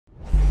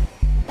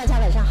大家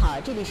晚上好，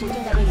这里是正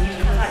在为您直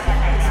播的。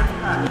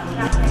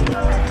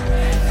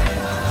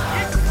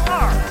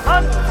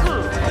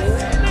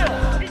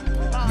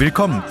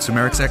Willkommen zu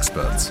Merrick's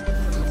Experts,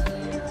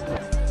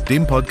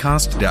 dem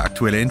Podcast, der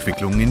aktuelle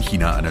Entwicklungen in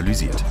China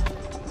analysiert.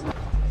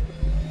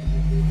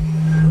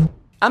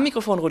 Am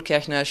Mikrofon Ruth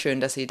Kirchner,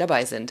 schön, dass Sie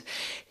dabei sind.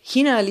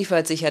 China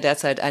liefert sich ja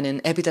derzeit einen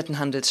erbitterten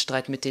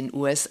Handelsstreit mit den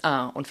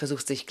USA und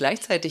versucht sich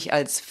gleichzeitig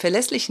als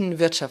verlässlichen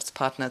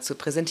Wirtschaftspartner zu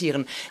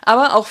präsentieren.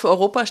 Aber auch für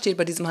Europa steht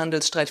bei diesem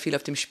Handelsstreit viel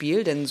auf dem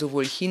Spiel, denn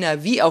sowohl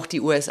China wie auch die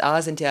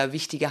USA sind ja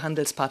wichtige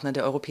Handelspartner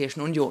der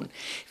Europäischen Union.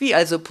 Wie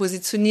also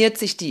positioniert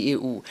sich die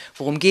EU?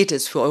 Worum geht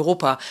es für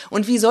Europa?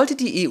 Und wie sollte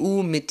die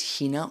EU mit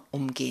China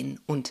umgehen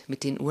und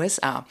mit den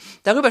USA?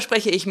 Darüber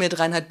spreche ich mit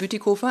Reinhard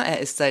Bütikofer. Er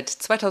ist seit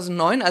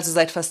 2009, also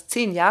seit fast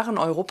 10 Jahren,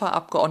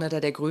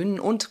 Europaabgeordneter der Grünen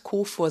und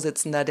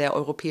Co-Vorsitzender der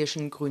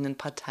Europäischen Grünen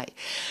Partei.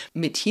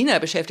 Mit China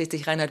beschäftigt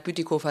sich Reinhard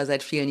Bütikofer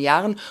seit vielen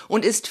Jahren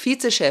und ist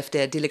Vizechef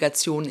der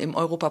Delegation im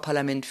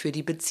Europaparlament für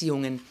die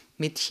Beziehungen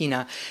mit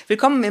China.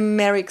 Willkommen im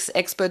Merrick's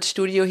Expert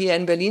Studio hier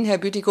in Berlin. Herr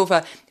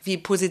Bütikofer, wie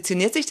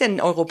positioniert sich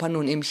denn Europa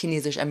nun im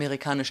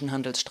chinesisch-amerikanischen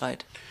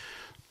Handelsstreit?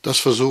 Das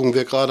versuchen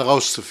wir gerade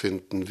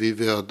herauszufinden, wie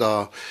wir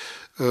da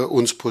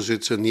uns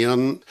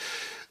positionieren.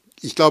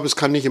 Ich glaube, es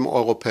kann nicht im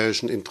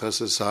europäischen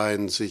Interesse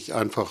sein, sich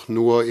einfach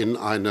nur in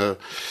eine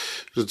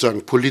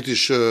sozusagen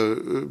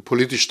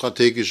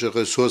politisch-strategische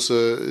Ressource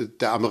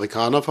der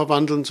Amerikaner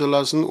verwandeln zu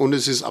lassen. Und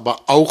es ist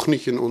aber auch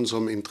nicht in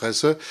unserem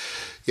Interesse,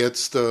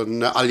 jetzt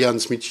eine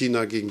Allianz mit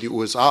China gegen die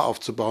USA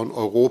aufzubauen.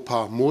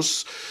 Europa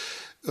muss,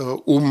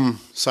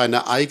 um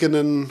seine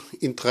eigenen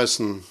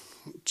Interessen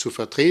zu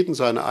vertreten,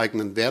 seine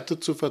eigenen Werte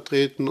zu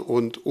vertreten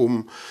und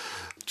um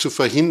zu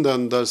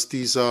verhindern, dass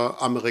dieser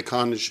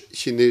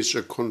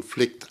amerikanisch-chinesische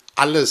Konflikt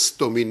alles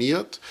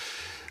dominiert,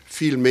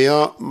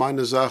 vielmehr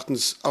meines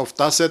Erachtens auf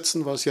das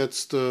setzen, was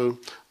jetzt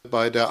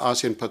bei der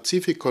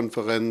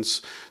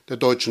Asien-Pazifik-Konferenz der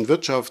deutschen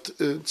Wirtschaft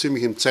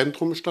ziemlich im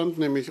Zentrum stand,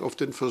 nämlich auf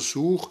den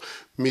Versuch,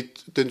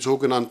 mit den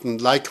sogenannten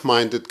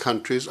like-minded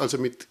countries, also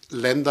mit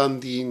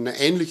Ländern, die eine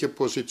ähnliche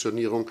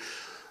Positionierung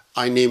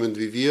einnehmen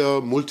wie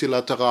wir,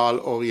 multilateral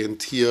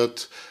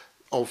orientiert,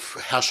 auf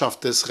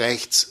Herrschaft des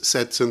Rechts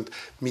setzend,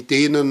 mit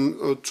denen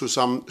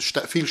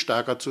viel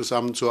stärker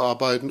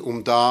zusammenzuarbeiten,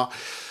 um da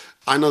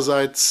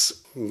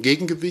einerseits ein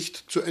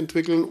Gegengewicht zu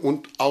entwickeln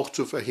und auch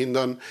zu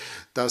verhindern,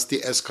 dass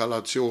die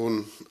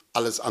Eskalation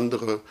alles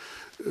andere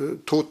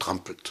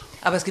tottrampelt.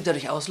 Aber es gibt ja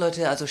durchaus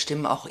Leute, also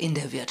Stimmen auch in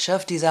der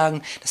Wirtschaft, die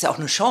sagen, das ist ja auch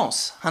eine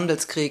Chance,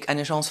 Handelskrieg,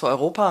 eine Chance für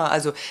Europa.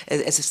 Also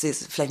es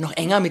ist vielleicht noch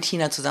enger mit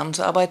China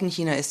zusammenzuarbeiten.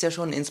 China ist ja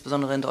schon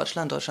insbesondere in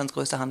Deutschland Deutschlands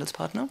größter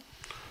Handelspartner.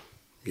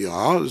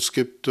 Ja, es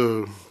gibt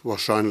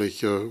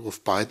wahrscheinlich auf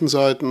beiden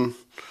Seiten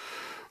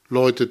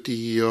Leute,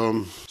 die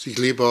sich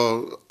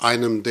lieber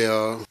einem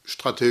der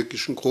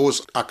strategischen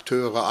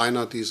Großakteure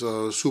einer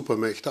dieser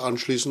Supermächte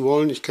anschließen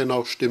wollen. Ich kenne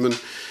auch Stimmen,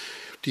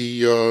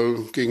 die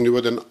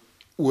gegenüber den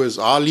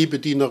USA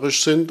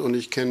liebedienerisch sind, und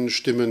ich kenne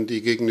Stimmen,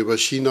 die gegenüber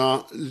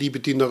China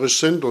liebedienerisch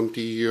sind und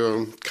die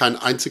kein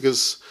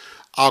einziges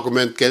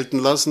Argument gelten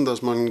lassen,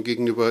 dass man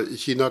gegenüber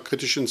China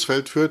kritisch ins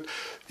Feld führt.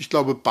 Ich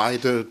glaube,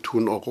 beide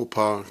tun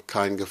Europa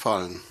keinen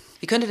Gefallen.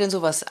 Wie könnte denn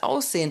sowas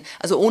aussehen?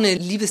 Also ohne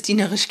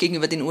liebesdienerisch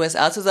gegenüber den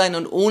USA zu sein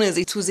und ohne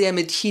sich zu sehr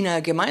mit China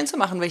gemein zu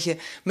machen, welche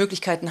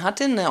Möglichkeiten hat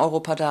denn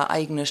Europa da,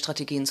 eigene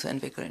Strategien zu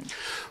entwickeln?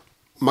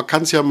 Man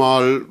kann es ja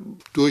mal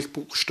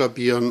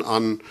durchbuchstabieren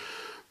an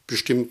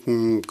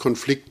bestimmten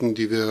Konflikten,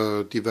 die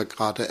wir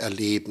gerade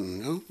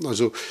erleben. Ja?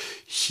 Also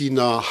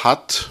China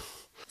hat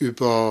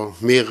über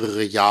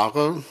mehrere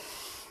Jahre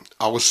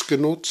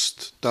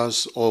ausgenutzt,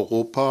 dass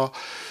Europa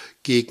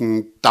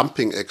gegen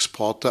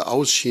Dumping-Exporte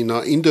aus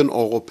China in den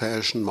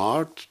europäischen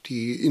Markt,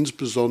 die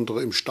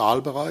insbesondere im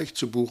Stahlbereich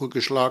zu Buche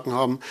geschlagen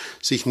haben,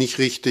 sich nicht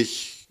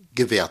richtig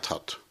gewehrt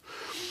hat.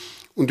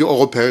 Und die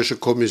Europäische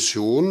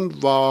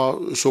Kommission war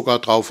sogar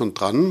drauf und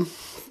dran,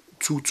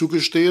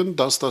 zuzugestehen,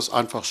 dass das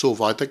einfach so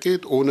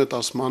weitergeht, ohne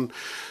dass man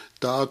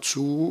da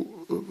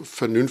zu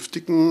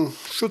vernünftigen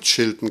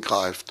Schutzschilden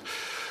greift.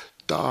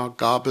 Da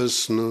gab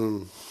es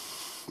eine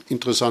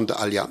interessante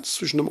Allianz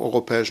zwischen dem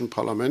Europäischen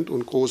Parlament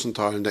und großen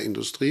Teilen der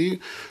Industrie.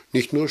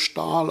 Nicht nur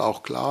Stahl,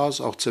 auch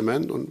Glas, auch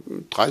Zement und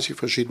 30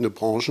 verschiedene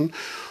Branchen.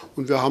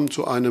 Und wir haben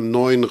zu einem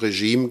neuen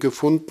Regime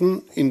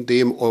gefunden, in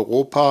dem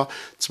Europa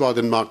zwar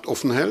den Markt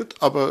offen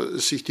hält, aber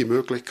sich die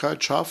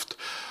Möglichkeit schafft,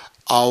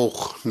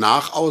 auch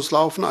nach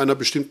Auslaufen einer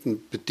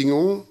bestimmten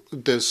Bedingung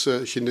des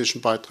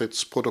chinesischen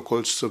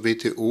Beitrittsprotokolls zur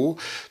WTO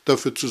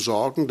dafür zu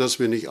sorgen, dass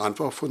wir nicht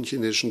einfach von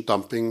chinesischen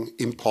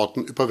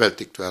Dumping-Importen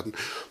überwältigt werden.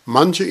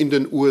 Manche in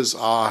den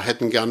USA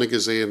hätten gerne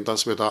gesehen,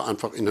 dass wir da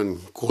einfach in einen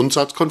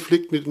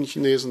Grundsatzkonflikt mit den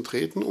Chinesen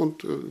treten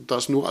und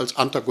das nur als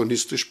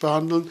antagonistisch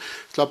behandeln.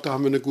 Ich glaube, da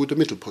haben wir eine gute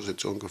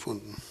Mittelposition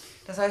gefunden.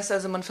 Das heißt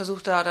also, man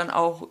versucht da dann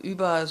auch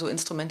über so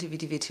Instrumente wie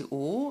die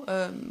WTO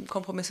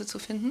Kompromisse zu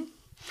finden?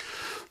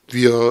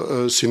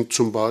 Wir sind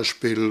zum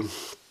Beispiel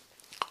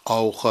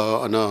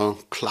auch einer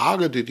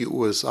Klage, die die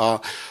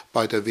USA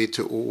bei der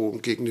WTO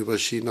gegenüber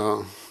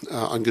China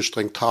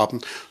angestrengt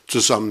haben,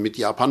 zusammen mit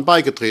Japan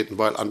beigetreten,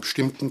 weil an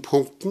bestimmten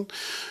Punkten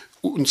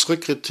unsere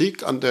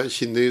Kritik an der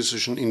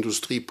chinesischen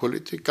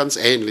Industriepolitik ganz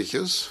ähnlich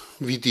ist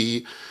wie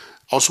die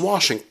aus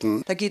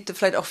Washington. Da geht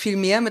vielleicht auch viel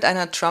mehr mit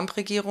einer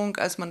Trump-Regierung,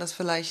 als man das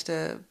vielleicht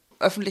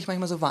öffentlich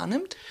manchmal so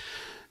wahrnimmt?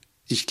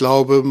 Ich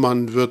glaube,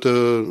 man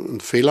würde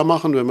einen Fehler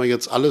machen, wenn man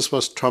jetzt alles,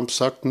 was Trump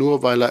sagt,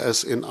 nur weil er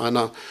es in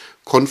einer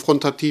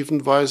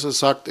konfrontativen Weise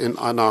sagt, in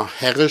einer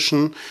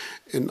herrischen,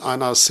 in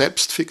einer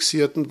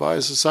selbstfixierten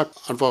Weise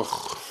sagt,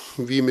 einfach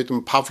wie mit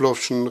einem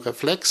Pavlovschen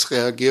Reflex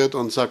reagiert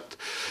und sagt,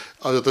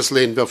 also das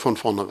lehnen wir von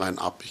vornherein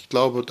ab. Ich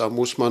glaube, da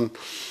muss man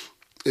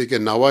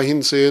genauer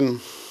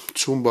hinsehen,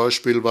 zum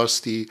Beispiel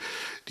was die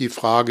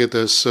Frage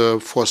des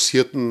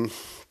forcierten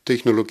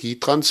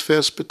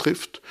Technologietransfers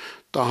betrifft.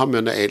 Da haben wir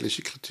eine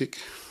ähnliche Kritik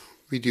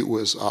wie die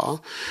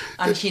USA.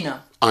 An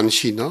China. An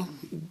China.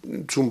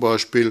 Zum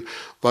Beispiel,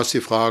 was die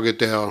Frage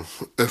der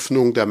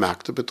Öffnung der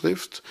Märkte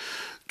betrifft.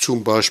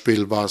 Zum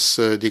Beispiel, was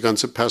die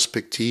ganze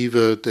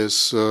Perspektive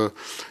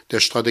der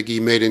Strategie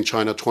Made in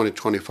China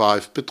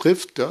 2025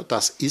 betrifft. Ja,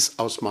 das ist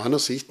aus meiner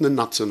Sicht eine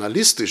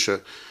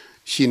nationalistische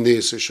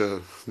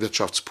chinesische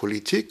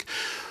Wirtschaftspolitik.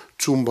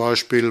 Zum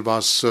Beispiel,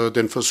 was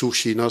den Versuch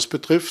Chinas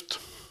betrifft,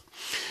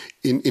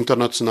 in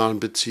internationalen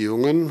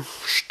Beziehungen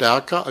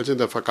stärker als in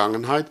der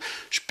Vergangenheit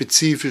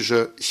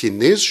spezifische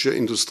chinesische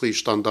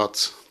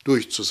Industriestandards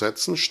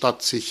durchzusetzen,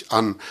 statt sich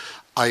an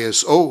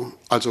ISO,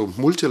 also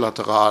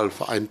multilateral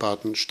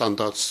vereinbarten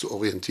Standards zu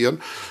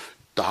orientieren.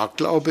 Da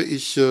glaube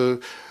ich,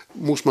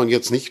 muss man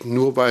jetzt nicht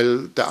nur,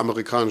 weil der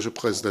amerikanische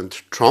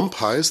Präsident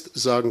Trump heißt,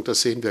 sagen,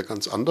 das sehen wir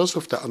ganz anders.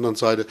 Auf der anderen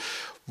Seite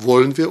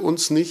wollen wir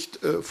uns nicht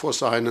vor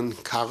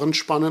seinen Karren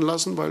spannen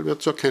lassen, weil wir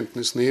zur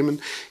Kenntnis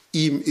nehmen,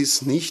 ihm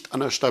ist nicht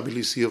an der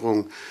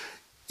Stabilisierung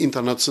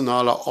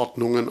internationaler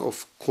Ordnungen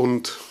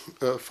aufgrund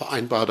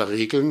vereinbarter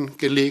Regeln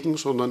gelegen,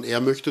 sondern er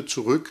möchte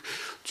zurück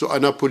zu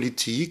einer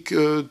Politik,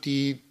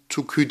 die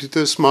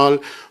Thukydides mal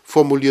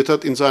formuliert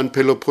hat in seinem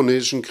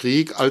Peloponnesischen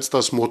Krieg als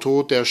das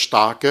Motto, der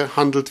Starke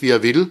handelt, wie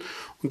er will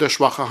und der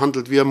Schwache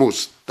handelt, wie er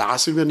muss. Da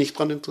sind wir nicht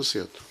dran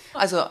interessiert.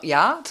 Also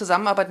ja,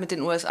 Zusammenarbeit mit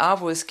den USA,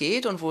 wo es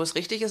geht und wo es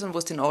richtig ist und wo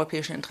es den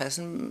europäischen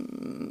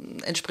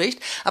Interessen entspricht.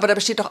 Aber da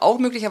besteht doch auch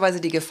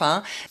möglicherweise die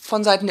Gefahr,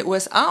 von Seiten der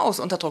USA aus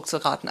unter Druck zu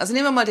geraten. Also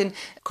nehmen wir mal den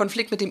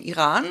Konflikt mit dem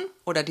Iran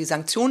oder die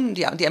Sanktionen,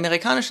 die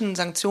amerikanischen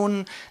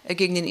Sanktionen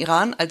gegen den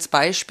Iran als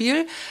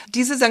Beispiel.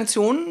 Diese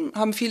Sanktionen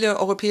haben viele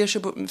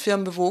europäische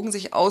Firmen bewogen,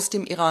 sich aus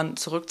dem Iran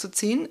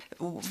zurückzuziehen.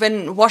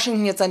 Wenn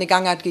Washington jetzt seine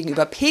Gangart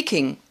gegenüber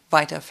Peking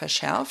weiter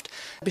verschärft,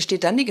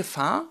 besteht dann die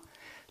Gefahr,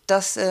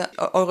 dass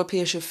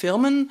europäische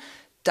Firmen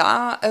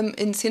da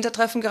ins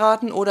Hintertreffen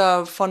geraten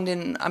oder von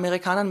den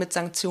Amerikanern mit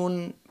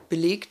Sanktionen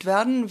belegt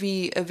werden,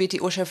 wie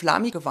WTO-Chef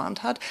Lamy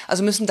gewarnt hat.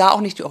 Also müssen da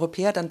auch nicht die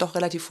Europäer dann doch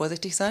relativ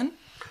vorsichtig sein?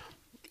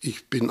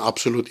 Ich bin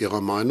absolut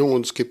Ihrer Meinung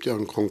und es gibt ja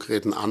einen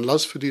konkreten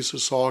Anlass für diese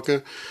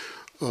Sorge.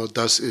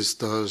 Das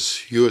ist das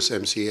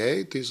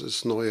USMCA,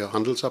 dieses neue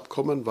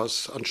Handelsabkommen,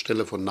 was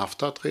anstelle von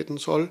NAFTA treten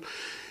soll,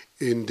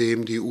 in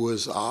dem die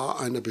USA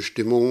eine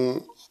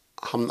Bestimmung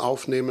haben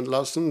aufnehmen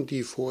lassen,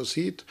 die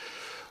vorsieht,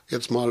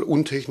 jetzt mal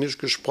untechnisch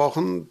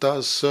gesprochen,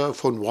 dass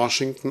von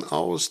Washington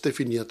aus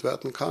definiert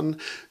werden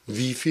kann,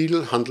 wie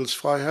viel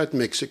Handelsfreiheit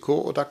Mexiko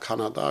oder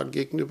Kanada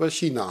gegenüber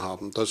China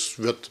haben. Das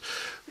wird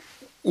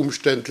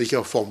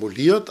umständlicher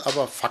formuliert,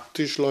 aber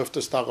faktisch läuft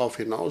es darauf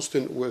hinaus,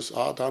 den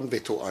USA da ein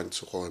Veto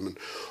einzuräumen.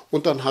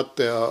 Und dann hat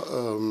der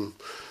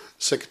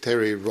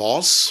Secretary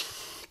Ross,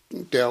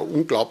 der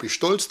unglaublich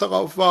stolz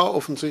darauf war,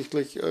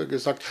 offensichtlich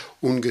gesagt,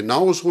 und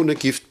genau so eine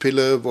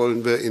Giftpille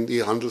wollen wir in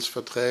die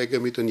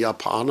Handelsverträge mit den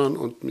Japanern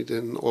und mit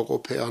den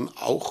Europäern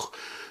auch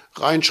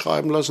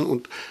reinschreiben lassen.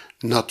 Und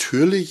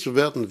natürlich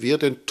werden wir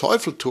den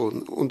Teufel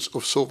tun, uns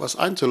auf sowas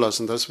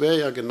einzulassen. Das wäre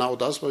ja genau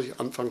das, was ich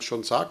anfangs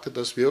schon sagte,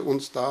 dass wir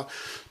uns da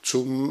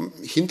zum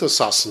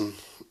Hintersassen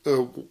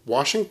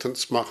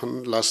Washingtons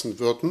machen lassen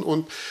würden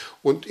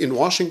und in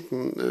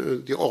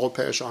Washington die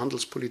europäische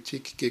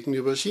Handelspolitik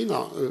gegenüber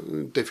China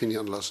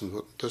definieren lassen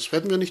würden. Das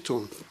werden wir nicht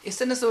tun. Ist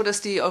denn es so,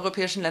 dass die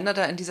europäischen Länder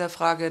da in dieser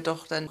Frage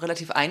doch dann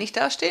relativ einig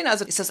dastehen?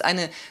 Also ist das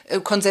eine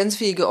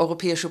konsensfähige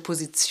europäische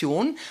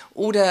Position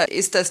oder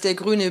ist das der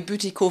grüne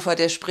Bütikofer,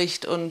 der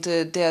spricht und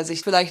der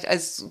sich vielleicht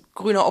als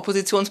grüner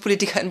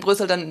Oppositionspolitiker in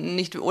Brüssel dann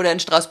nicht oder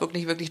in Straßburg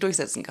nicht wirklich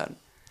durchsetzen kann?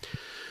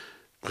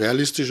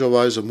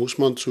 Realistischerweise muss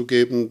man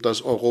zugeben,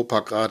 dass Europa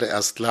gerade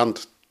erst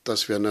lernt,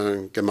 dass wir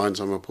eine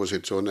gemeinsame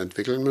Position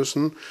entwickeln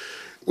müssen,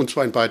 und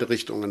zwar in beide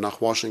Richtungen,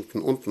 nach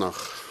Washington und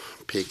nach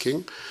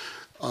Peking.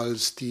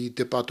 Als die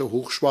Debatte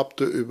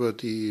hochschwappte über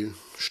die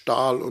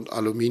Stahl- und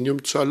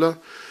Aluminiumzölle,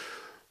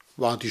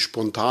 war die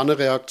spontane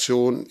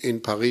Reaktion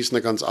in Paris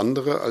eine ganz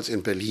andere als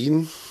in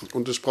Berlin.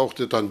 Und es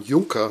brauchte dann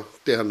Juncker,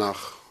 der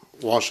nach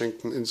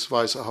Washington ins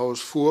Weiße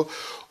Haus fuhr,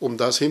 um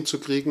das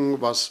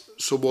hinzukriegen, was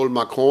sowohl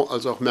Macron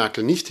als auch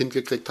Merkel nicht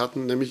hingekriegt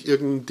hatten, nämlich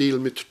irgendeinen Deal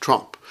mit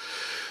Trump.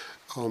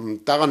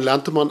 Daran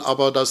lernte man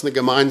aber, dass eine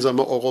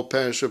gemeinsame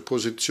europäische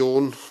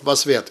Position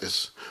was wert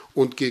ist.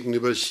 Und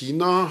gegenüber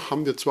China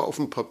haben wir zwar auf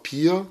dem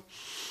Papier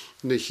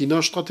eine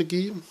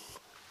China-Strategie,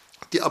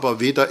 die aber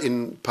weder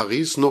in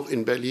Paris noch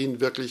in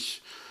Berlin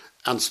wirklich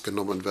ernst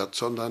genommen wird,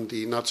 sondern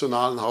die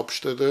nationalen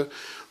Hauptstädte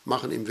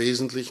machen im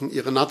Wesentlichen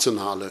ihre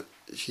nationale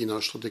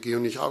China-Strategie.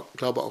 Und ich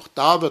glaube, auch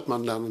da wird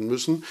man lernen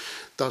müssen,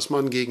 dass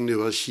man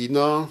gegenüber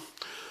China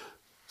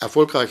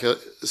erfolgreicher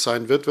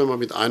sein wird, wenn man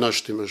mit einer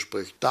Stimme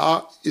spricht.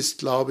 Da ist,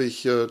 glaube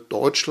ich,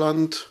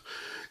 Deutschland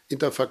in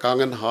der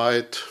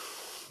Vergangenheit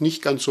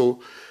nicht ganz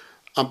so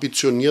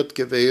ambitioniert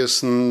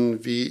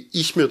gewesen, wie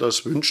ich mir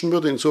das wünschen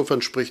würde.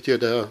 Insofern spricht hier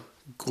der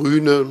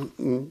grüne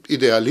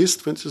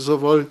Idealist, wenn Sie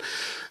so wollen.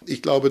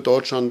 Ich glaube,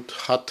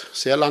 Deutschland hat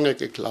sehr lange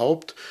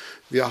geglaubt,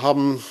 wir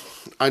haben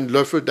einen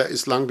Löffel, der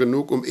ist lang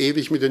genug, um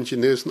ewig mit den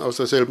Chinesen aus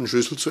derselben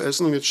Schüssel zu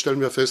essen. Und jetzt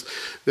stellen wir fest,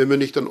 wenn wir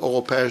nicht den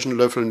europäischen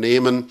Löffel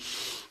nehmen,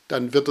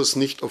 dann wird das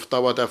nicht auf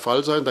Dauer der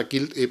Fall sein. Da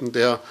gilt eben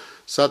der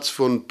Satz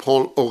von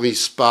Paul-Henri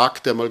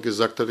Spaak, der mal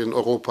gesagt hat, in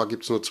Europa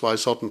gibt es nur 2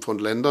 Sorten von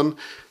Ländern,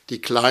 die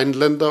kleinen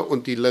Länder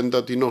und die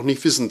Länder, die noch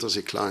nicht wissen, dass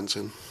sie klein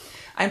sind.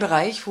 Ein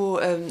Bereich, wo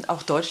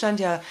auch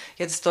Deutschland ja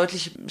jetzt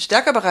deutlich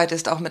stärker bereit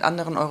ist, auch mit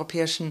anderen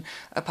europäischen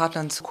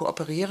Partnern zu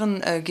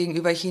kooperieren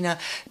gegenüber China,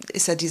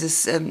 ist ja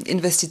dieses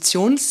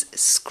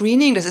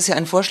Investitionsscreening. Das ist ja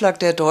ein Vorschlag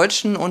der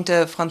Deutschen und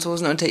der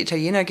Franzosen und der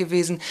Italiener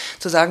gewesen,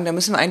 zu sagen, da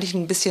müssen wir eigentlich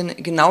ein bisschen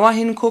genauer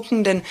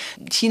hingucken, denn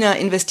China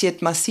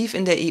investiert massiv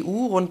in der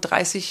EU, rund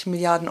 30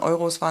 Milliarden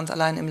Euros waren es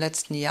allein im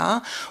letzten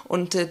Jahr,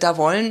 und da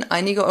wollen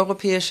einige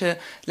europäische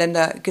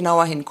Länder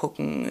genauer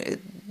hingucken.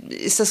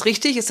 Ist das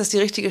richtig? Ist das die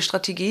richtige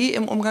Strategie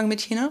im Umgang mit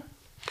China?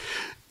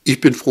 Ich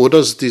bin froh,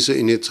 dass es diese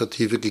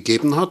Initiative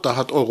gegeben hat. Da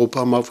hat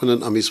Europa mal von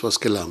den Amis was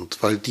gelernt,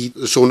 weil die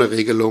so eine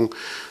Regelung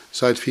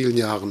seit vielen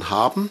Jahren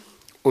haben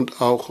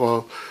und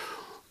auch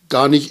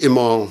gar nicht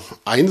immer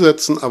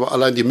einsetzen, aber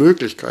allein die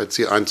Möglichkeit,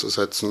 sie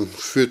einzusetzen,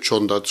 führt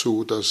schon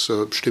dazu, dass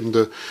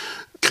bestimmte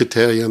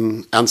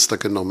Kriterien ernster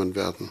genommen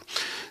werden.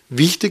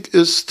 Wichtig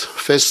ist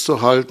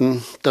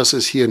festzuhalten, dass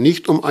es hier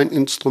nicht um ein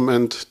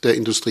Instrument der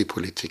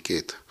Industriepolitik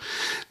geht.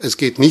 Es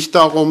geht nicht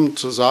darum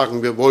zu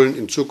sagen, wir wollen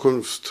in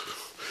Zukunft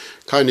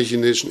keine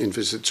chinesischen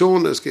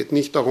Investitionen. Es geht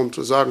nicht darum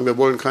zu sagen, wir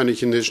wollen keine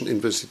chinesischen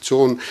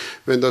Investitionen,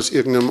 wenn das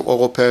irgendeinem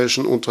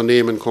europäischen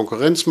Unternehmen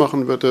Konkurrenz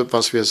machen würde.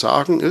 Was wir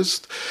sagen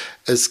ist,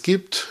 es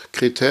gibt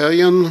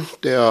Kriterien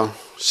der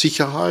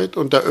Sicherheit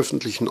und der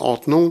öffentlichen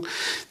Ordnung,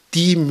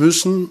 die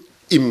müssen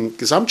im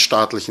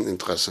gesamtstaatlichen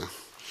Interesse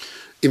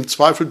im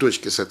Zweifel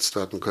durchgesetzt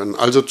werden können.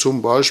 Also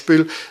zum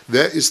Beispiel,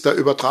 wer ist der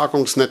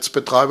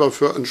Übertragungsnetzbetreiber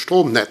für ein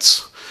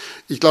Stromnetz?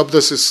 Ich glaube,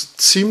 das ist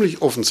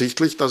ziemlich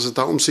offensichtlich, dass es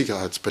da um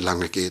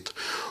Sicherheitsbelange geht.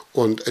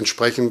 Und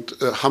entsprechend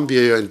haben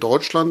wir ja in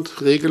Deutschland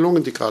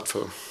Regelungen, die gerade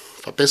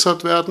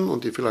verbessert werden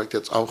und die vielleicht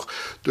jetzt auch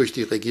durch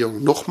die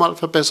Regierung nochmal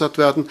verbessert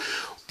werden.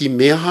 Die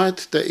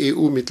Mehrheit der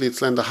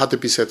EU-Mitgliedsländer hatte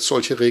bis jetzt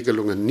solche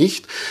Regelungen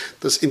nicht.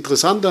 Das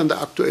Interessante an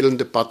der aktuellen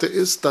Debatte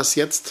ist, dass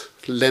jetzt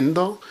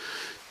Länder,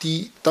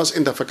 die das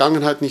in der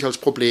Vergangenheit nicht als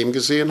Problem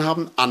gesehen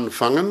haben,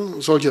 anfangen,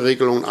 solche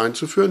Regelungen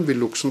einzuführen, wie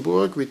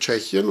Luxemburg, wie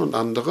Tschechien und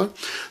andere,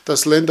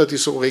 dass Länder, die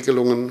so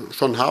Regelungen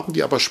schon haben,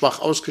 die aber schwach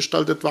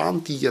ausgestaltet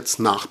waren, die jetzt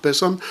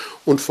nachbessern.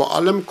 Und vor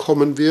allem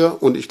kommen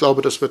wir, und ich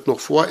glaube, das wird noch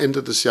vor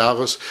Ende des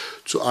Jahres,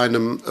 zu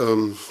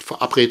einem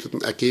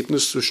verabredeten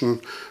Ergebnis zwischen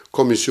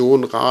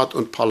Kommission, Rat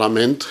und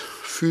Parlament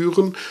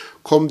führen,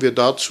 kommen wir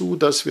dazu,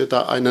 dass wir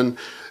da einen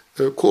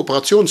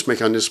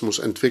Kooperationsmechanismus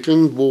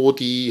entwickeln, wo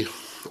die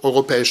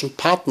europäischen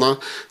Partner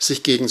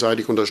sich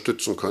gegenseitig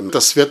unterstützen können.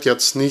 Das wird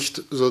jetzt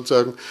nicht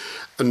sozusagen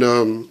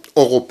eine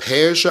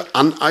europäische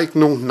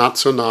Aneignung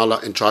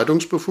nationaler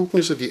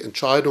Entscheidungsbefugnisse. Die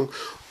Entscheidung,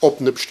 ob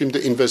eine bestimmte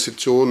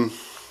Investition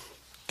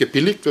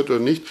gebilligt wird oder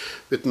nicht,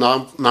 wird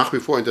nach wie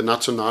vor in den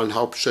nationalen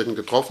Hauptstädten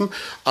getroffen,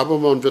 aber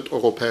man wird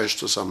europäisch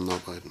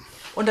zusammenarbeiten.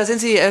 Und da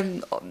sind Sie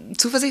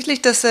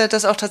zuversichtlich, dass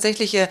das auch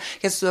tatsächlich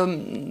jetzt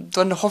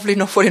dann hoffentlich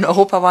noch vor den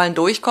Europawahlen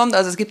durchkommt?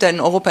 Also es gibt ja in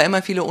Europa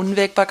immer viele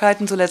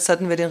Unwägbarkeiten. Zuletzt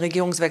hatten wir den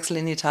Regierungswechsel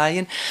in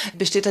Italien.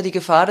 Besteht da die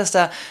Gefahr, dass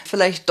da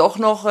vielleicht doch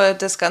noch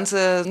das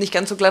Ganze nicht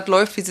ganz so glatt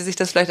läuft, wie Sie sich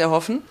das vielleicht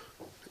erhoffen?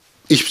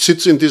 Ich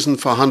sitze in diesen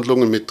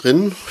Verhandlungen mit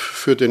drin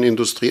für den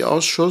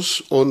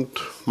Industrieausschuss und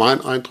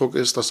mein Eindruck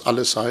ist, dass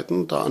alle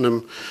Seiten da an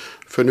einem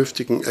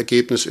vernünftigen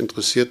Ergebnis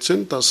interessiert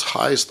sind. Das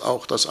heißt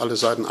auch, dass alle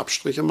Seiten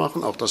Abstriche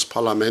machen. Auch das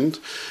Parlament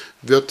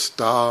wird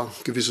da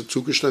gewisse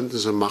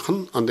Zugeständnisse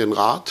machen an den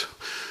Rat.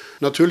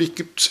 Natürlich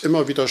gibt es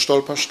immer wieder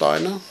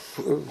Stolpersteine.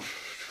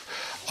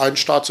 Ein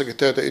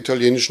Staatssekretär der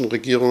italienischen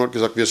Regierung hat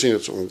gesagt, wir sind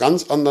jetzt auf einem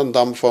ganz anderen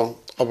Dampfer,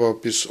 aber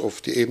bis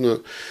auf die Ebene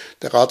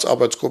der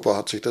Ratsarbeitsgruppe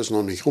hat sich das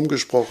noch nicht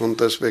rumgesprochen.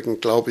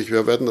 Deswegen glaube ich,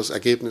 wir werden das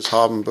Ergebnis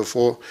haben,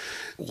 bevor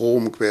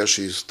Rom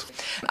querschießt.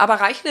 Aber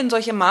reichen denn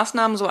solche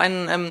Maßnahmen, so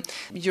ein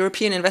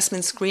European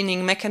Investment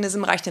Screening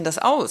Mechanism, reicht denn das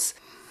aus?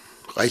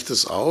 Reicht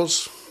es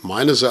aus?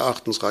 Meines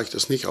Erachtens reicht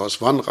es nicht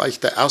aus. Wann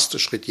reicht der erste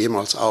Schritt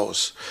jemals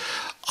aus?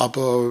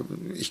 Aber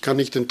ich kann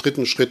nicht den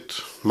dritten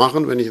Schritt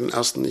machen, wenn ich den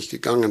ersten nicht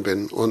gegangen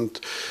bin.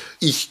 Und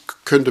ich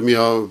könnte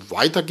mir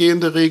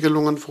weitergehende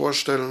Regelungen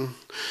vorstellen.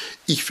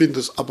 Ich finde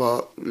es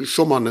aber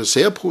schon mal eine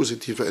sehr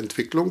positive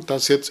Entwicklung,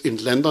 dass jetzt in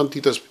Ländern,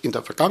 die das in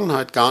der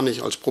Vergangenheit gar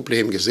nicht als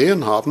Problem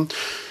gesehen haben,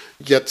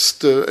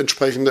 jetzt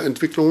entsprechende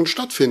Entwicklungen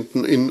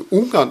stattfinden. In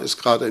Ungarn ist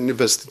gerade ein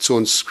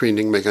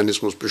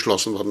Investitionsscreening-Mechanismus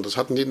beschlossen worden. Das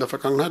hatten die in der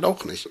Vergangenheit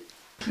auch nicht.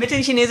 Mit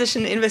den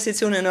chinesischen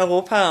Investitionen in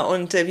Europa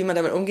und wie man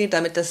damit umgeht,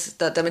 damit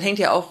hängt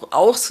ja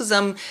auch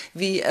zusammen,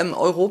 wie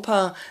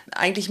Europa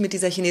eigentlich mit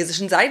dieser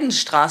chinesischen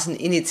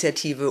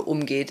Seidenstraßeninitiative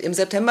umgeht. Im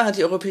September hat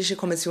die Europäische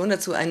Kommission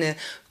dazu eine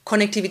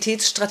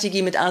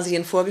Konnektivitätsstrategie mit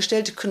Asien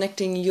vorgestellt,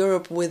 Connecting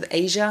Europe with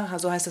Asia,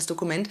 so heißt das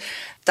Dokument.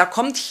 Da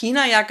kommt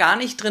China ja gar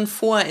nicht drin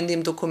vor in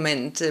dem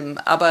Dokument,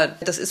 aber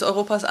das ist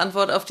Europas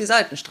Antwort auf die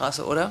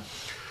Seidenstraße, oder?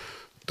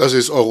 Das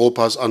ist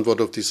Europas Antwort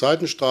auf die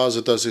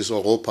Seidenstraße, das ist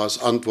Europas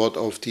Antwort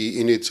auf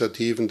die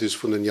Initiativen, die es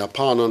von den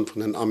Japanern,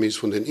 von den Amis,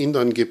 von den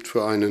Indern gibt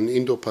für einen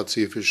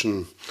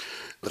indopazifischen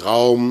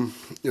Raum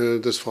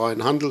des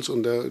freien Handels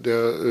und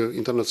der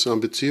internationalen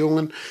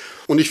Beziehungen.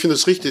 Und ich finde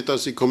es richtig,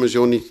 dass die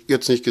Kommission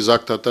jetzt nicht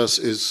gesagt hat, das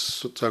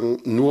ist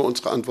sozusagen nur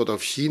unsere Antwort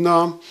auf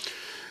China,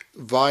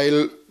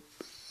 weil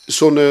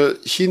so eine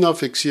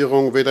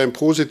China-Fixierung weder im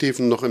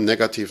positiven noch im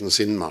negativen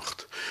Sinn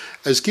macht.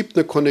 Es gibt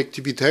eine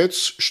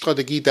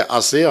Konnektivitätsstrategie der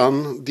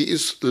ASEAN, die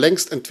ist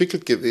längst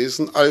entwickelt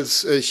gewesen,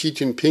 als Xi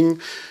Jinping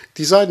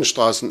die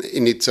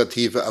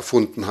Seidenstraßeninitiative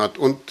erfunden hat.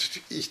 Und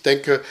ich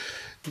denke,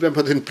 wenn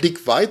man den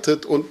Blick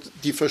weitet und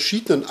die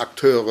verschiedenen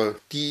Akteure,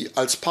 die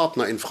als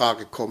Partner in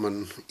Frage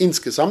kommen,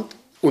 insgesamt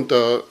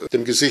unter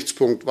dem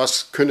Gesichtspunkt,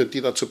 was können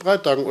die dazu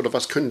beitragen oder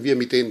was können wir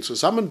mit denen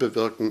zusammen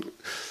bewirken,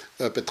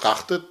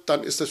 betrachtet,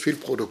 dann ist das viel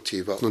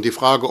produktiver. Und die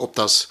Frage, ob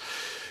das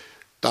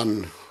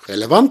dann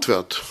relevant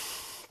wird,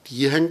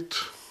 die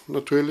hängt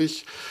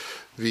natürlich,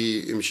 wie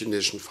im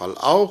chinesischen Fall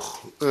auch,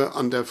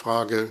 an der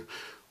Frage,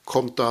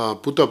 kommt da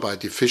Butter bei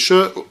die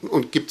Fische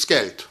und gibt es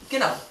Geld?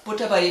 Genau,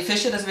 Butter bei die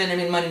Fische, das wäre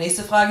nämlich meine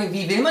nächste Frage.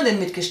 Wie will man denn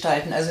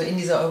mitgestalten? Also in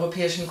dieser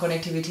europäischen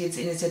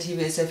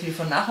Konnektivitätsinitiative ist ja viel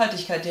von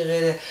Nachhaltigkeit die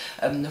Rede,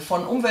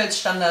 von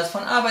Umweltstandards,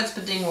 von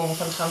Arbeitsbedingungen,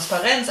 von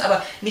Transparenz,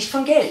 aber nicht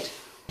von Geld.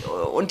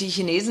 Und die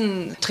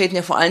Chinesen treten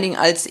ja vor allen Dingen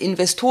als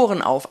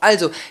Investoren auf.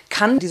 Also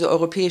kann diese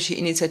europäische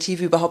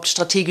Initiative überhaupt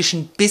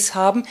strategischen Biss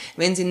haben,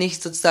 wenn sie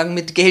nicht sozusagen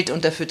mit Geld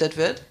unterfüttert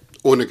wird?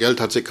 Ohne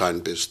Geld hat sie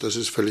keinen Biss, das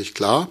ist völlig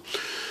klar.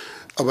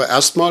 Aber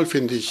erstmal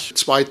finde ich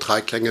 2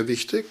 Dreiklänge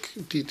wichtig,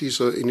 die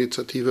diese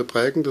Initiative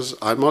prägen. Das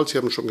ist einmal, Sie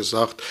haben schon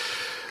gesagt,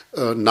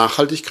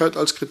 Nachhaltigkeit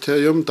als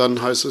Kriterium,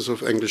 dann heißt es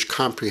auf Englisch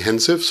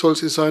comprehensive soll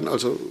sie sein,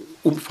 also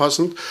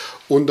umfassend,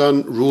 und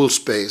dann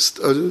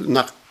rules-based, also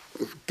nach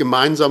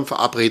gemeinsam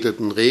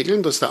verabredeten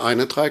Regeln, das ist der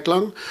eine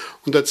Dreiklang.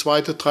 Und der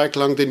zweite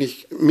Dreiklang, den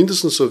ich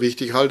mindestens so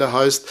wichtig halte,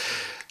 heißt,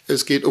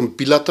 es geht um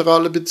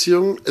bilaterale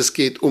Beziehungen, es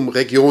geht um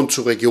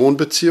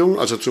Region-zu-Region-Beziehungen,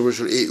 also zum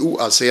Beispiel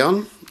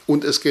EU-ASEAN,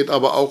 und es geht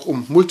aber auch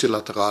um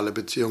multilaterale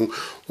Beziehungen.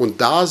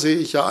 Und da sehe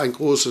ich ja ein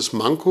großes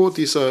Manko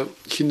dieser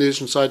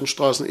chinesischen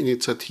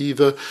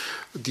Seidenstraßeninitiative,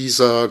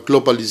 dieser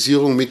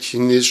Globalisierung mit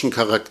chinesischen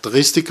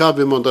Charakteristika,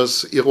 wie man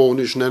das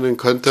ironisch nennen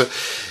könnte,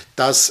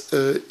 dass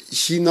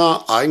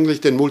China eigentlich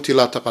den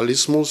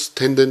Multilateralismus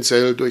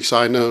tendenziell durch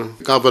seine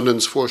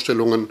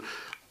Governance-Vorstellungen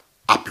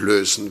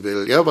ablösen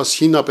will. Ja, was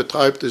China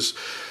betreibt, ist,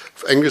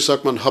 auf Englisch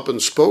sagt man Hub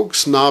and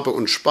Spokes, Nabe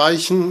und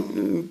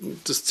Speichen.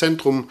 Das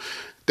Zentrum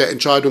der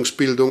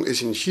Entscheidungsbildung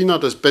ist in China,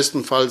 das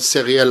bestenfalls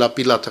serieller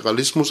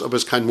Bilateralismus, aber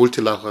es ist kein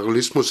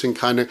Multilateralismus, sind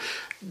keine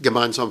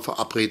gemeinsam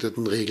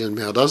verabredeten Regeln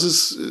mehr. Das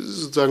ist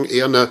sozusagen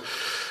eher eine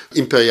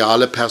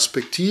imperiale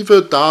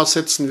Perspektive. Da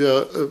setzen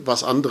wir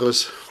was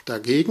anderes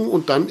dagegen.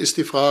 Und dann ist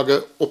die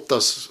Frage, ob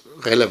das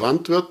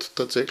relevant wird.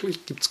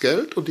 Tatsächlich gibt es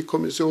Geld und die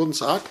Kommission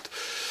sagt,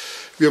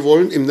 wir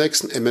wollen im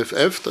nächsten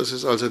MFF, das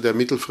ist also der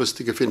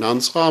mittelfristige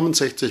Finanzrahmen,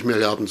 60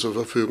 Milliarden zur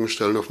Verfügung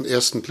stellen. Auf den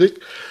ersten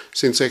Blick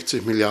sind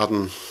 60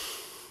 Milliarden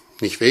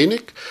nicht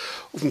wenig.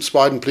 Auf den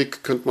zweiten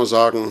Blick könnte man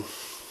sagen,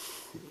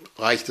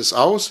 reicht es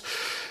aus.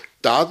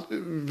 Da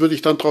würde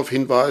ich dann darauf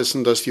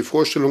hinweisen, dass die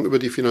Vorstellung über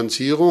die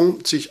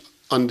Finanzierung sich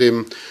an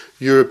dem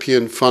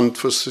European Fund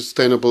for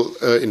Sustainable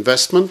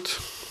Investment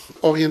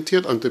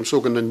orientiert, an dem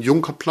sogenannten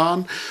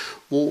Juncker-Plan,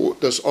 wo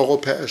das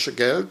europäische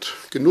Geld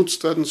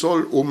genutzt werden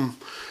soll, um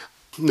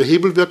eine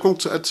Hebelwirkung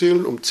zu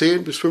erzielen, um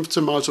 10 bis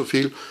 15 Mal so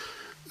viel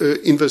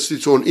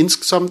Investitionen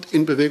insgesamt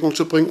in Bewegung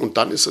zu bringen. Und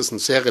dann ist es eine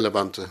sehr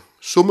relevante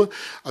Summe.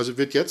 Also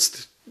wird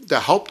jetzt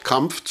der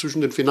Hauptkampf zwischen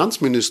den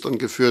Finanzministern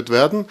geführt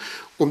werden,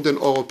 um den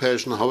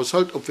europäischen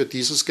Haushalt, ob wir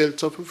dieses Geld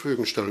zur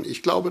Verfügung stellen.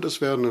 Ich glaube, das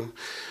wäre eine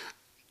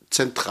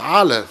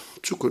zentrale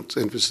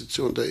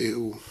Zukunftsinvestition der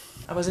EU.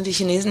 Aber sind die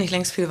Chinesen nicht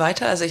längst viel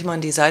weiter? Also ich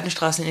meine, die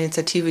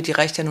Seidenstraßeninitiative, die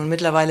reicht ja nun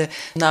mittlerweile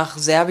nach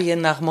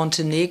Serbien, nach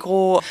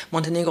Montenegro.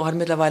 Montenegro hat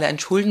mittlerweile ein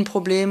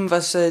Schuldenproblem,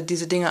 was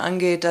diese Dinge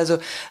angeht. Also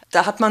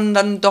da hat man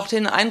dann doch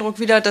den Eindruck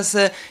wieder, dass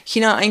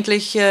China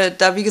eigentlich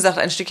da, wie gesagt,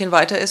 ein Stückchen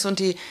weiter ist und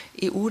die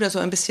EU da so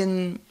ein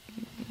bisschen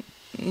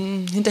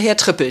hinterher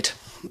trippelt.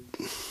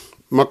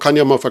 Man kann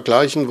ja mal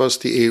vergleichen, was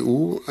die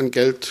EU an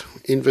Geld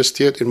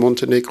investiert in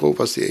Montenegro,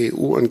 was die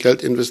EU an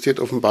Geld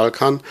investiert auf dem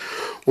Balkan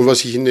und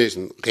was die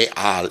Chinesen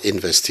real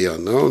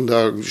investieren. Ne? Und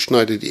da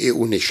schneidet die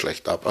EU nicht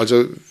schlecht ab.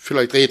 Also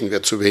vielleicht reden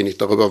wir zu wenig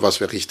darüber,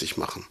 was wir richtig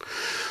machen.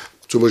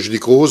 Zum Beispiel die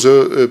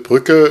große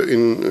Brücke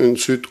in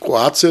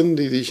Südkroatien,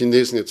 die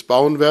Chinesen jetzt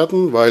bauen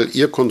werden, weil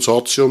ihr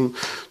Konsortium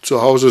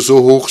zu Hause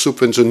so hoch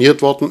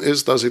subventioniert worden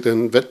ist, dass sie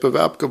den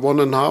Wettbewerb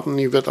gewonnen haben.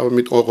 Die wird aber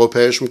mit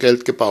europäischem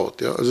Geld gebaut.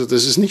 Ja? Also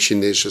das ist nicht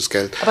chinesisches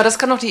Geld. Aber das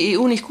kann doch die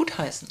EU nicht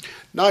gutheißen.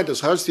 Nein,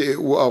 das heißt die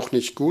EU auch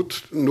nicht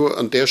gut. Nur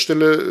an der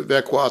Stelle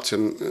wäre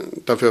Kroatien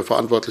dafür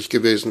verantwortlich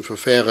gewesen, für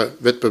faire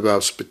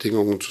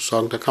Wettbewerbsbedingungen zu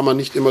sagen. Da kann man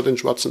nicht immer den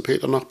schwarzen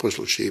Peter nach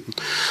Brüssel schieben.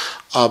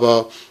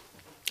 Aber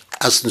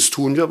erstens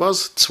tun wir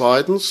was.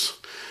 Zweitens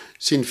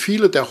sind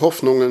viele der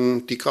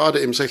Hoffnungen, die gerade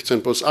im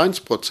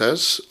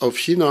 16+1-Prozess auf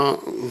China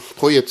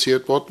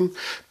projiziert wurden,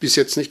 bis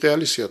jetzt nicht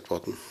realisiert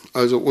worden.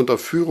 Also unter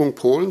Führung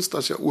Polens,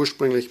 das ja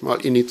ursprünglich mal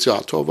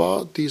Initiator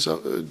war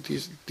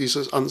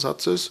dieses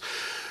Ansatzes,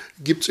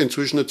 gibt es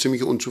inzwischen eine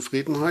ziemliche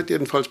Unzufriedenheit,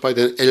 jedenfalls bei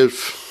den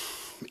 11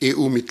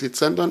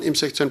 EU-Mitgliedsländern im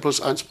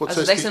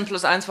 16+1-Prozess. Also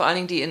 16+1 vor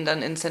allen Dingen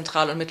dann in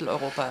Zentral- und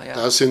Mitteleuropa. Ja.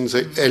 Das sind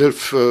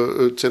 11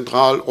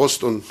 zentral-,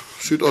 ost- und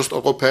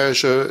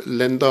südosteuropäische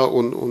Länder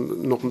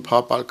und noch ein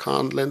paar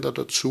Balkanländer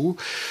dazu.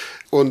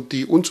 Und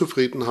die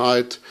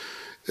Unzufriedenheit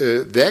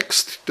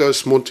wächst,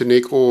 dass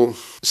Montenegro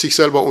sich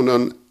selber unter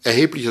ein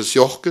erhebliches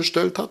Joch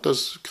gestellt hat.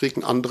 Das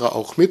kriegen andere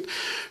auch mit.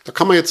 Da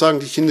kann man jetzt sagen,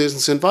 die Chinesen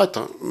sind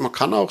weiter. Man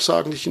kann auch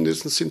sagen, die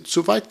Chinesen sind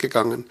zu weit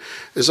gegangen.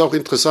 Es ist auch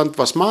interessant,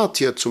 was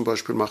Mahathir zum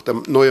Beispiel macht, der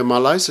neue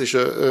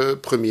malaysische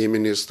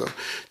Premierminister,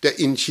 der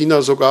in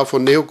China sogar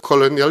von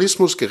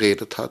Neokolonialismus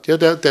geredet hat. Ja,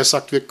 der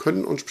sagt, wir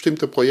können uns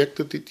bestimmte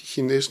Projekte, die die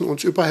Chinesen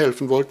uns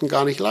überhelfen wollten,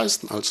 gar nicht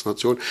leisten als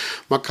Nation.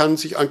 Man kann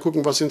sich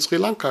angucken, was in Sri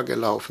Lanka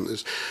gelaufen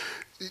ist.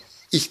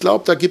 Ich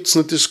glaube, da gibt es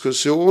eine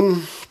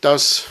Diskussion,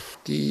 dass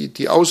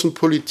die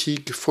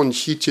Außenpolitik von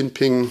Xi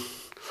Jinping,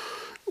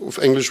 auf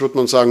Englisch würde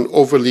man sagen,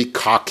 overly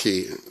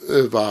cocky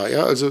war,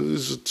 ja, also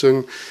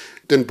sozusagen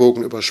den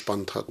Bogen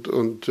überspannt hat.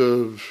 Und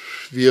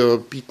wir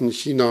bieten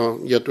China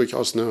ja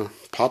durchaus eine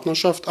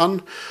Partnerschaft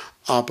an,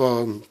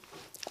 aber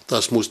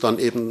das muss dann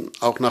eben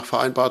auch nach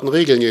vereinbarten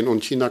Regeln gehen.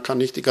 Und China kann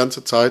nicht die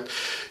ganze Zeit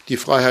die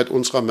Freiheit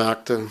unserer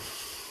Märkte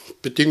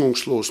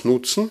bedingungslos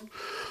nutzen,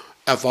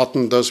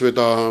 erwarten, dass wir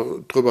da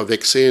drüber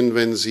wegsehen,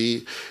 wenn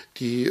sie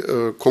die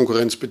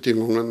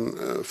Konkurrenzbedingungen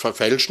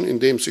verfälschen,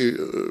 indem sie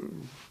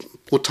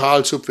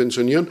brutal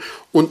subventionieren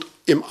und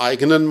im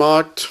eigenen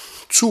Markt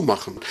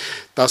zumachen.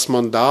 Dass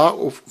man da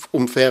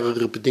um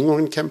fairere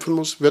Bedingungen kämpfen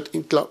muss, wird,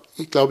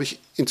 glaube ich,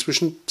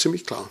 inzwischen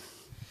ziemlich klar.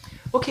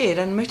 Okay,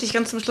 dann möchte ich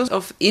ganz zum Schluss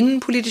auf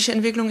innenpolitische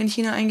Entwicklungen in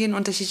China eingehen.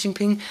 Unter Xi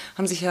Jinping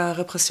haben sich ja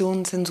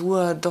Repression,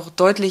 Zensur doch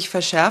deutlich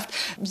verschärft.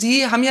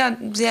 Sie haben ja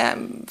sehr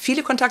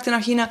viele Kontakte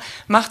nach China.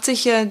 Macht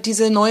sich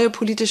diese neue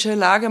politische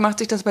Lage, macht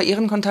sich das bei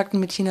Ihren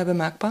Kontakten mit China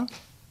bemerkbar?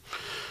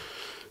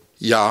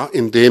 Ja,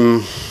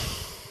 indem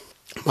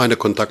meine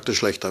Kontakte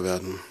schlechter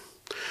werden.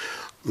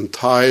 Ein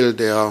Teil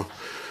der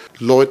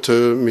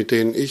Leute, mit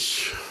denen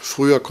ich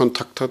früher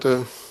Kontakt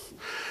hatte,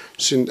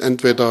 sind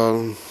entweder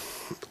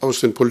aus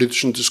den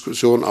politischen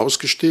Diskussionen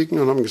ausgestiegen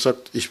und haben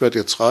gesagt, ich werde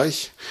jetzt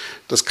reich,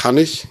 das kann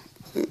ich,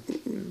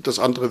 das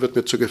andere wird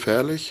mir zu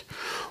gefährlich.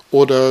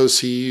 Oder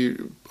sie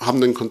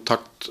haben den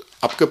Kontakt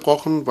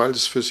abgebrochen, weil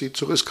es für sie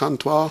zu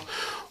riskant war.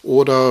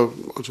 Oder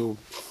also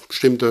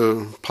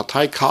bestimmte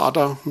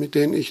Parteikader, mit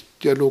denen ich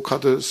Dialog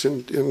hatte,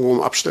 sind irgendwo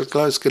im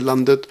Abstellgleis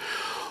gelandet.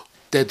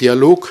 Der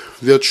Dialog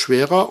wird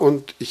schwerer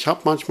und ich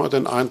habe manchmal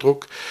den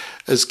Eindruck,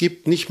 es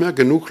gibt nicht mehr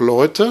genug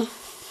Leute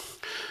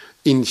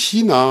in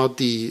China,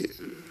 die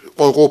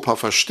Europa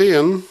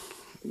verstehen,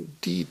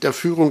 die der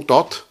Führung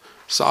dort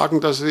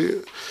sagen, dass sie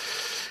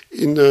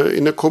in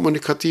eine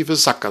kommunikative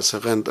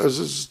Sackgasse rennt.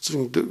 Also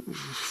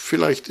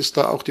vielleicht ist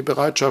da auch die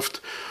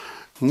Bereitschaft,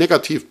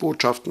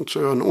 Negativbotschaften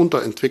zu hören,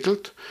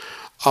 unterentwickelt.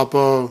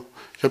 Aber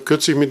ich habe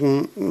kürzlich mit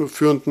einem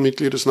führenden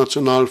Mitglied des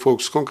Nationalen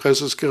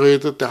Volkskongresses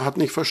geredet, der hat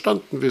nicht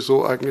verstanden,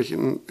 wieso eigentlich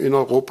in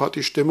Europa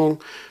die Stimmung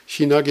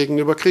China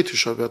gegenüber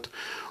kritischer wird.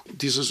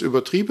 Dieses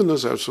übertriebene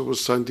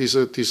Selbstbewusstsein,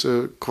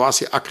 diese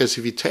quasi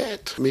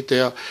Aggressivität, mit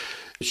der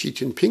Xi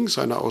Jinping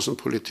seine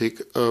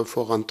Außenpolitik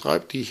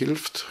vorantreibt, die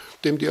hilft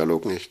dem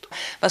Dialog nicht.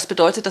 Was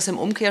bedeutet das im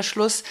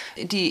Umkehrschluss,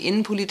 die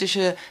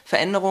innenpolitische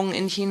Veränderung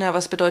in China?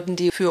 Was bedeuten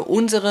die für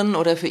unseren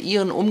oder für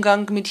Ihren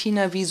Umgang mit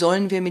China? Wie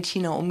sollen wir mit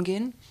China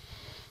umgehen?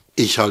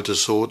 Ich halte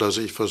es so, dass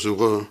ich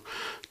versuche,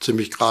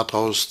 ziemlich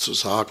geradeaus zu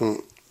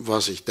sagen,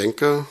 was ich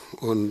denke.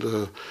 Und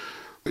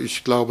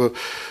ich glaube,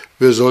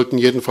 wir sollten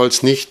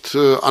jedenfalls nicht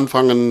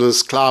anfangen, eine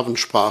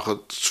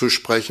Sklavensprache zu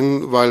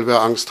sprechen, weil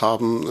wir Angst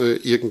haben,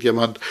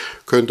 irgendjemand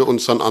könnte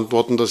uns dann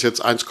antworten, dass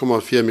jetzt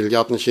 1,4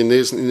 Milliarden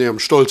Chinesen in ihrem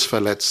Stolz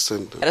verletzt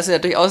sind. Das ist ja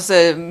durchaus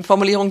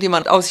Formulierungen, die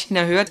man aus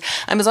China hört.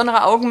 Ein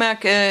besonderer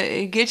Augenmerk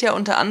gilt ja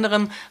unter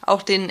anderem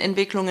auch den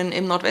Entwicklungen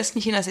im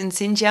Nordwesten Chinas, in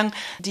Xinjiang.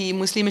 Die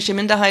muslimische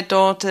Minderheit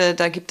dort,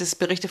 da gibt es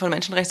Berichte von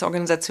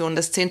Menschenrechtsorganisationen,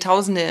 dass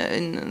Zehntausende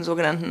in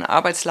sogenannten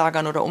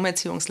Arbeitslagern oder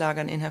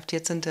Umerziehungslagern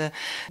inhaftiert sind.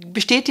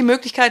 Besteht die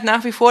Möglichkeit,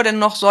 nach wie vor denn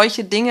noch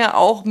solche Dinge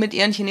auch mit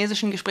Ihren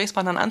chinesischen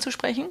Gesprächspartnern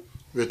anzusprechen?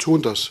 Wir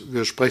tun das,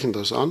 wir sprechen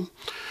das an.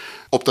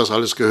 Ob das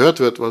alles gehört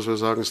wird, was wir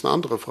sagen, ist eine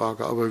andere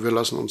Frage, aber wir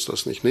lassen uns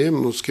das nicht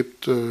nehmen. Und es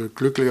gibt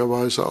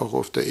glücklicherweise auch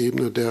auf der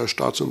Ebene der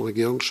Staats- und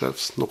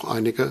Regierungschefs noch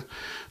einige,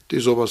 die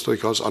sowas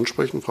durchaus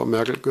ansprechen. Frau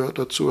Merkel gehört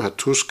dazu, Herr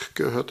Tusk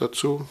gehört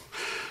dazu.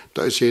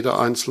 Da ist jeder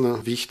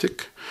Einzelne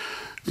wichtig.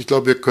 Ich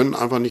glaube, wir können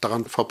einfach nicht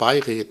daran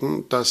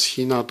vorbeireden, dass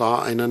China da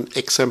einen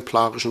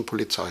exemplarischen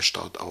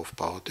Polizeistaat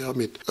aufbaut, ja,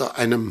 mit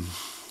einem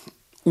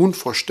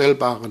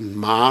unvorstellbaren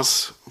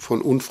Maß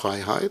von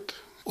Unfreiheit.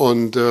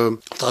 Und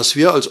dass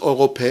wir als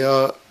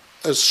Europäer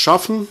es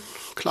schaffen,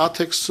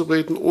 Klartext zu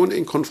reden, ohne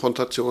in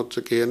Konfrontation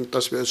zu gehen,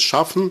 dass wir es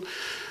schaffen,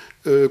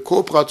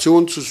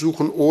 Kooperation zu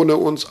suchen, ohne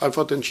uns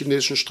einfach den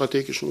chinesischen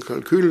strategischen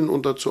Kalkülen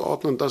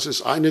unterzuordnen, das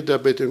ist eine der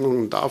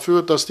Bedingungen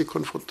dafür, dass die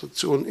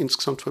Konfrontation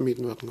insgesamt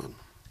vermieden werden kann.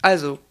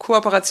 Also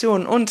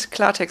Kooperation und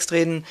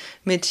Klartextreden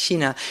mit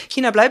China.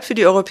 China bleibt für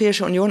die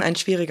Europäische Union ein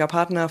schwieriger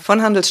Partner,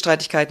 von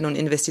Handelsstreitigkeiten und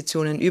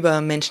Investitionen über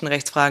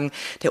Menschenrechtsfragen.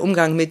 Der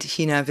Umgang mit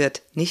China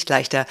wird nicht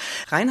leichter.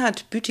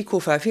 Reinhard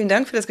Bütikofer, vielen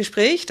Dank für das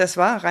Gespräch. Das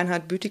war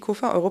Reinhard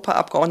Bütikofer,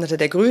 Europaabgeordneter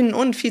der Grünen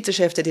und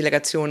Vizechef der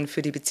Delegation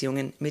für die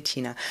Beziehungen mit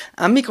China.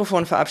 Am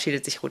Mikrofon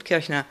verabschiedet sich Ruth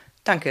Kirchner.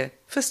 Danke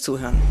fürs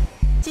Zuhören.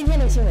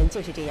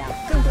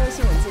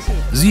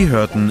 Sie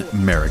hörten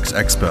Merrick's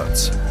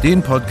Experts,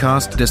 den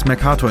Podcast des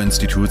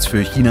Mercator-Instituts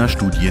für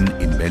China-Studien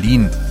in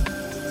Berlin.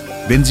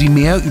 Wenn Sie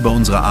mehr über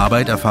unsere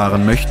Arbeit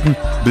erfahren möchten,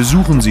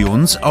 besuchen Sie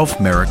uns auf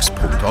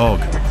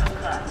merricks.org.